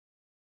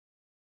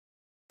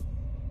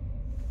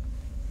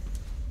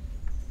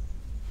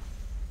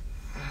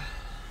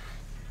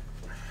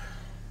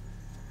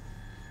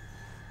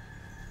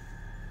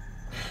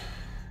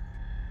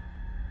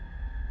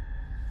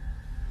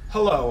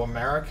Hello,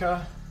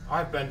 America.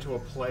 I've been to a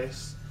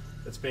place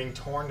that's being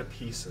torn to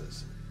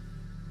pieces.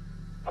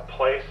 A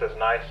place as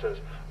nice as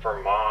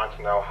Vermont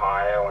and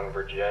Ohio and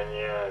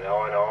Virginia and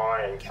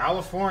Illinois and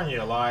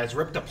California lies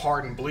ripped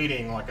apart and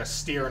bleeding like a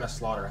steer in a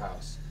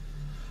slaughterhouse.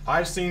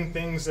 I've seen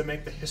things that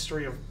make the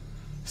history of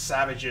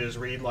savages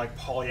read like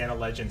Pollyanna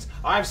legends.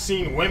 I've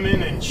seen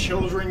women and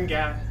children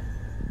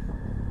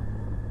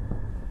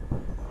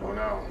Oh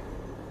no.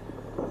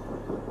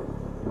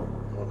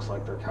 Looks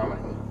like they're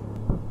coming.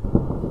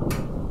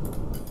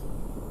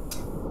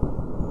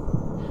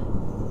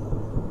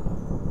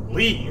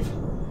 Leave?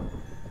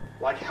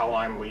 Like hell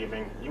I'm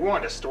leaving. You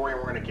wanted a story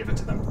and we're gonna give it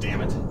to them,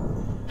 damn it.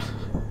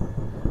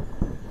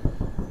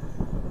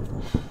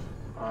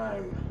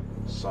 I'm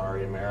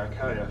sorry,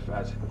 America, if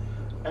at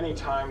any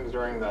time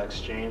during the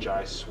exchange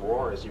I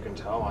swore. As you can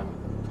tell, I'm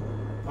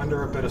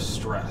under a bit of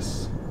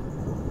stress.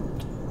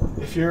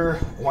 If you're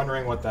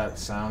wondering what that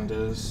sound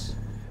is,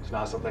 it's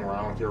not something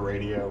wrong with your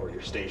radio or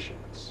your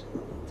stations.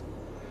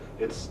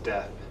 It's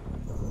death.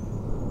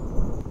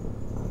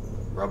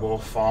 Rubble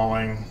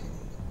falling.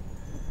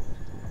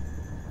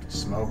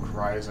 Smoke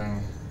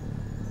rising,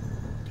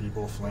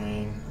 people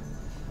fleeing,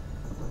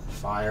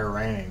 fire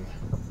raining.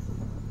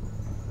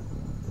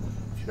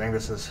 If you think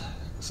this is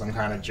some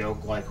kind of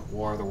joke like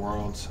War of the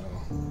Worlds,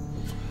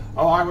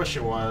 oh, I wish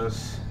it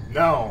was.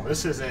 No,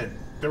 this is it.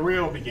 The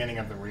real beginning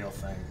of the real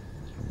thing.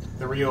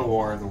 The real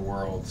War of the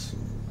Worlds.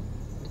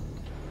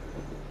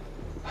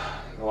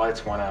 The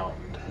lights went out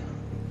and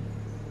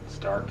it's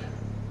dark.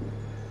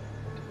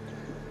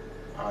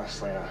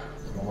 Honestly,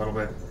 I'm a little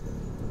bit...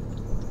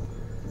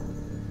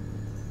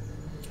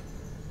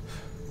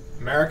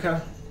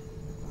 America,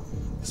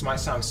 this might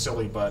sound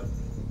silly, but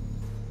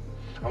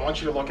I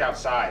want you to look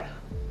outside.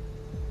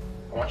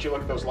 I want you to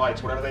look at those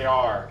lights, whatever they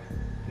are.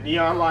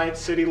 Neon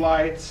lights, city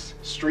lights,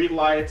 street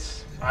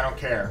lights, I don't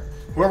care.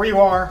 Whoever you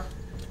are,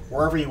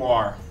 wherever you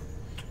are,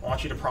 I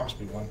want you to promise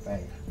me one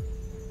thing.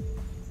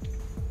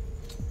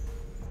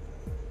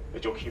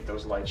 That you'll keep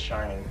those lights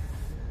shining.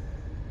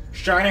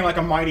 Shining like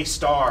a mighty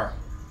star,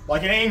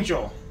 like an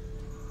angel,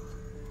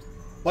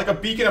 like a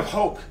beacon of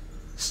hope.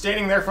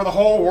 Standing there for the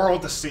whole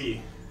world to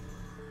see.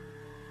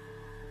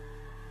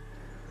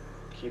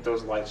 Keep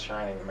those lights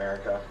shining,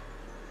 America.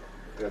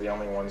 They're the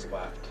only ones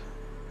left.